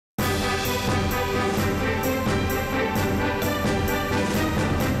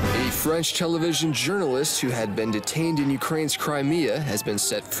French television journalist who had been detained in Ukraine's Crimea has been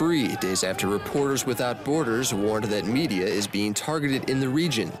set free days after Reporters Without Borders warned that media is being targeted in the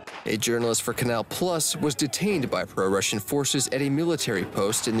region. A journalist for Canal Plus was detained by pro-Russian forces at a military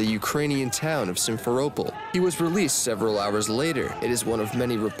post in the Ukrainian town of Simferopol. He was released several hours later. It is one of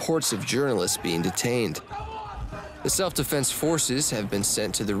many reports of journalists being detained. The self-defense forces have been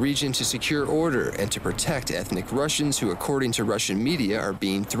sent to the region to secure order and to protect ethnic Russians who, according to Russian media, are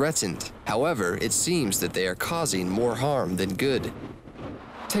being threatened. However, it seems that they are causing more harm than good.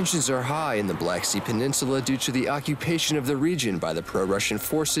 Tensions are high in the Black Sea Peninsula due to the occupation of the region by the pro-Russian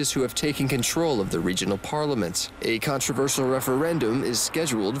forces who have taken control of the regional parliament. A controversial referendum is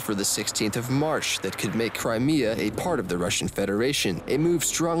scheduled for the 16th of March that could make Crimea a part of the Russian Federation, a move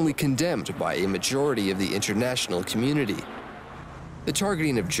strongly condemned by a majority of the international community. The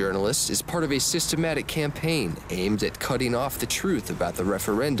targeting of journalists is part of a systematic campaign aimed at cutting off the truth about the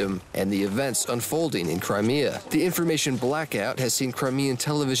referendum and the events unfolding in Crimea. The information blackout has seen Crimean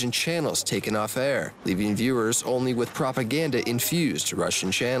television channels taken off air, leaving viewers only with propaganda-infused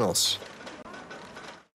Russian channels.